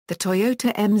The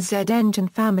Toyota MZ engine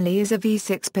family is a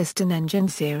V6 piston engine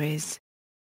series.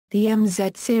 The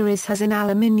MZ series has an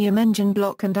aluminium engine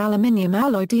block and aluminium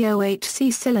alloy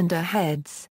DOHC cylinder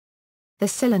heads. The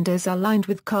cylinders are lined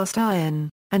with cast iron,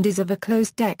 and is of a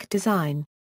closed deck design.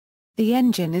 The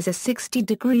engine is a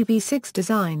 60-degree V6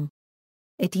 design.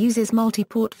 It uses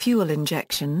multiport fuel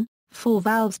injection, 4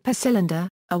 valves per cylinder,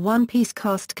 a one-piece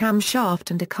cast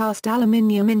camshaft and a cast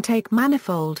aluminium intake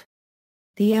manifold.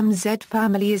 The MZ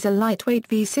family is a lightweight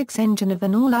V6 engine of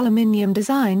an all-aluminium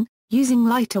design, using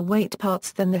lighter weight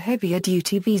parts than the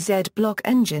heavier-duty VZ block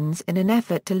engines in an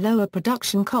effort to lower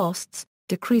production costs,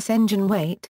 decrease engine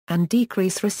weight, and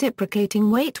decrease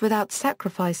reciprocating weight without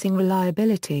sacrificing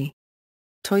reliability.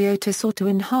 Toyota sought to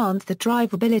enhance the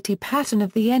drivability pattern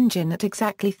of the engine at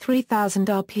exactly 3,000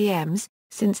 rpms,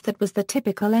 since that was the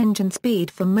typical engine speed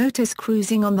for motors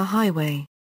cruising on the highway.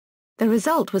 The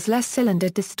result was less cylinder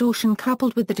distortion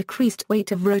coupled with the decreased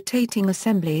weight of rotating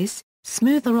assemblies,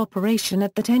 smoother operation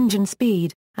at that engine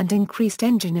speed, and increased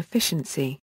engine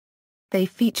efficiency. They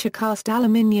feature cast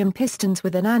aluminium pistons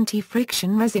with an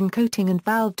anti-friction resin coating and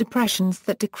valve depressions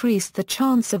that decrease the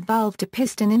chance of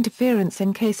valve-to-piston interference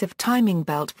in case of timing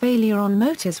belt failure on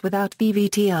motors without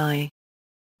VVTi.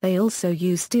 They also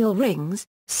use steel rings,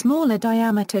 smaller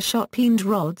diameter shot-peened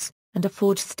rods, and a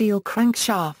forged steel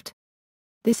crankshaft.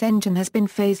 This engine has been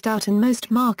phased out in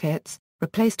most markets,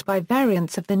 replaced by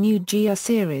variants of the new GR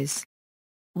series.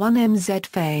 1MZ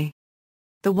FE.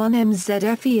 The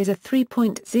 1MZ FE is a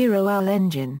 3.0L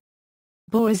engine.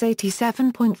 Bore is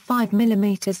 87.5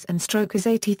 mm and stroke is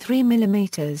 83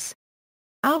 mm.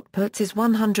 Outputs is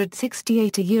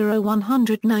 168 euro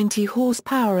 190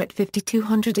 horsepower at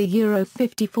 5200 euro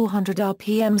 5400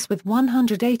 rpms with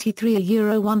 183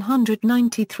 euro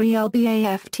 193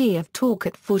 lb-ft of torque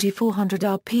at 4400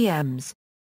 rpms.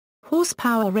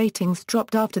 Horsepower ratings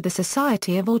dropped after the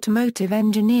Society of Automotive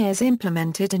Engineers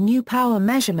implemented a new power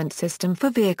measurement system for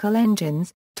vehicle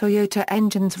engines. Toyota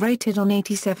engines rated on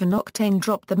 87 octane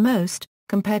dropped the most,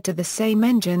 compared to the same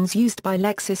engines used by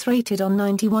Lexus rated on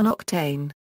 91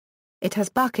 octane. It has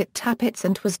bucket tappets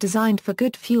and was designed for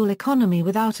good fuel economy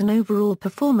without an overall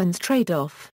performance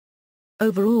trade-off.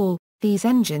 Overall, these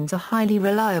engines are highly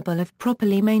reliable if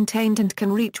properly maintained and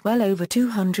can reach well over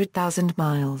 200,000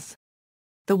 miles.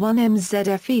 The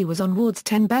 1MZ FE was on Ward's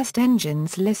 10 Best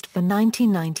Engines list for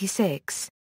 1996.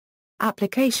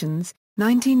 Applications: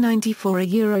 1994 a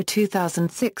Euro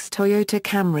 2006 Toyota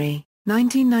Camry,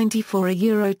 1994 a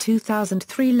Euro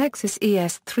 2003 Lexus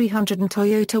ES300 and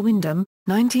Toyota Windham,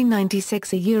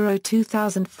 1996 a Euro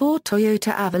 2004 Toyota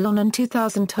Avalon and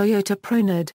 2000 Toyota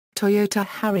Pronod, Toyota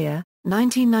Harrier,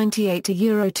 1998 a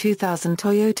Euro 2000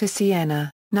 Toyota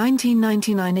Sienna,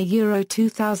 1999 a Euro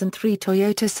 2003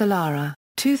 Toyota Solara,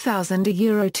 2000 a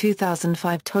Euro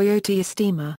 2005 Toyota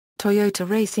Yastima. Toyota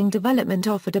Racing Development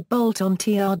offered a bolt-on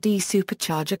TRD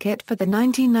supercharger kit for the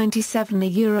 1997 a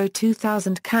Euro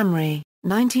 2000 Camry,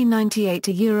 1998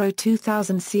 a Euro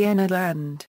 2000 Sienna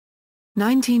and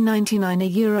 1999 a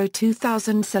Euro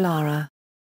 2000 Solara.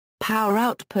 Power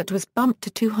output was bumped to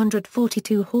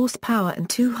 242 horsepower and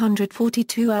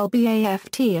 242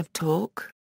 lb-ft of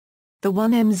torque. The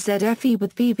 1MZ FE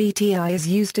with VVTi is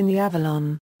used in the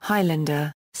Avalon,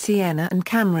 Highlander, Sienna and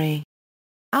Camry.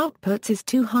 Outputs is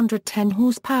 210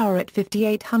 horsepower at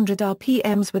 5800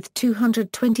 rpms with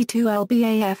 222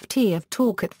 lb-ft of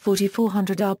torque at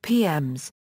 4400 rpms.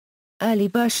 Early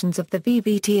versions of the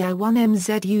VVTi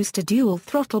 1MZ used a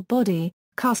dual-throttle body,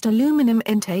 cast aluminum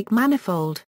intake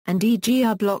manifold, and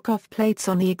EGR block-off plates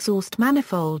on the exhaust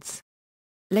manifolds.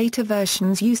 Later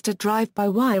versions used a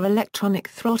drive-by-wire electronic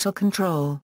throttle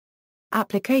control.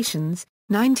 Applications: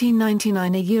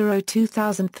 1999 a Euro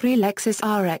 2003 Lexus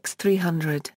RX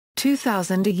 300,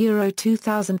 2000 a Euro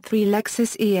 2003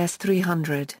 Lexus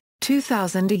ES300,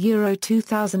 2000 a Euro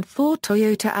 2004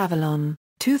 Toyota Avalon,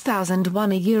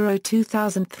 2001 a Euro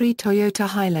 2003 Toyota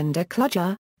Highlander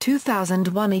Cludger,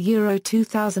 2001 a Euro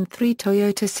 2003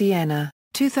 Toyota Sienna,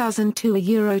 2002 a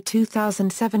Euro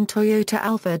 2007 Toyota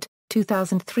Alphard,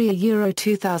 2003 a Euro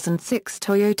 2006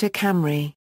 Toyota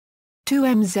Camry.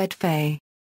 2MZ FE.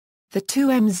 The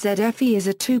 2MZ FE is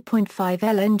a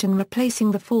 2.5L engine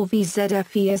replacing the 4VZ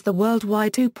FE as the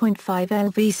worldwide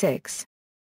 2.5L V6.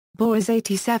 Bore is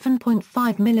 87.5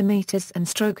 mm and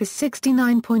stroke is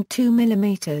 69.2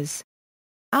 mm.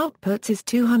 Outputs is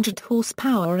 200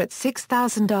 horsepower at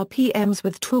 6000 rpms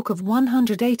with torque of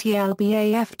 180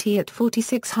 lb-ft at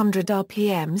 4600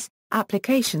 rpms.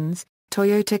 Applications: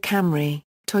 Toyota Camry,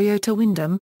 Toyota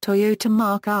Windham, Toyota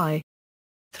Mark I.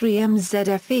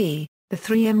 3MZ FE. The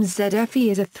 3MZ FE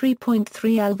is a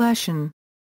 3.3L version.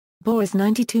 bore is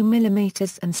 92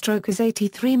 mm and stroke is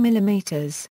 83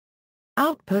 mm.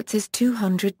 Outputs is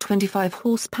 225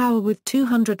 horsepower with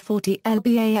 240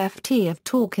 lb-ft of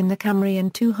torque in the Camry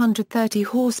and 230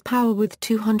 horsepower with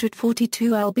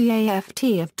 242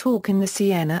 lb-ft of torque in the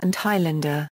Sienna and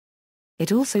Highlander.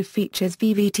 It also features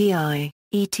VVTi,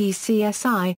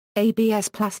 ETCSI, ABS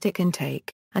plastic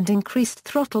intake, and increased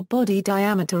throttle body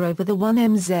diameter over the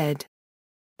 1MZ.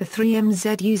 The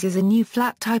 3MZ uses a new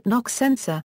flat-type NOx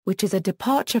sensor, which is a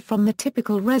departure from the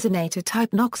typical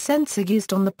resonator-type NOx sensor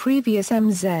used on the previous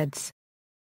MZs.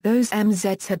 Those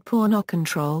MZs had poor knock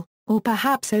control, or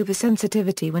perhaps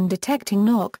oversensitivity when detecting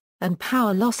knock, and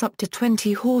power loss up to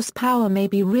 20 horsepower may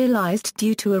be realized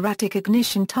due to erratic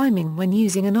ignition timing when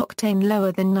using an octane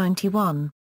lower than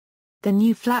 91. The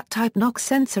new flat-type NOx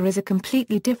sensor is a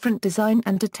completely different design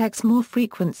and detects more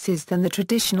frequencies than the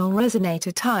traditional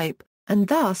resonator type, and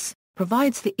thus,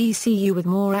 provides the ECU with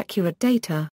more accurate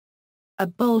data. A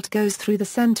bolt goes through the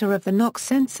center of the NOx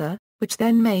sensor, which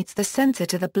then mates the sensor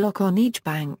to the block on each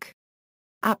bank.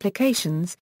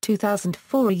 Applications: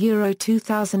 2004 Euro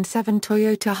 2007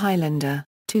 Toyota Highlander,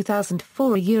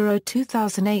 2004 Euro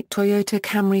 2008 Toyota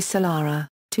Camry Solara,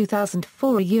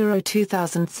 2004 Euro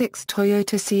 2006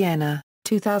 Toyota Sienna,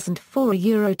 2004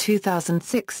 Euro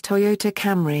 2006 Toyota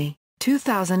Camry,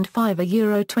 2005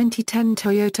 Euro 2010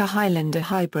 Toyota Highlander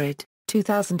Hybrid,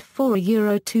 2004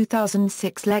 Euro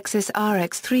 2006 Lexus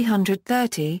RX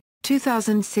 330,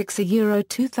 2006 Euro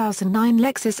 2009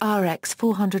 Lexus RX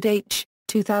 400h,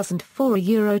 2004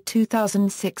 Euro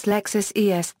 2006 Lexus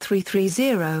ES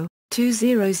 330,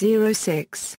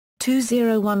 2006,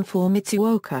 2014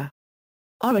 Mitsuoka.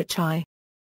 Orochi.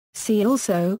 See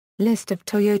also, List of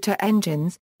Toyota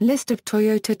engines, List of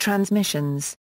Toyota transmissions.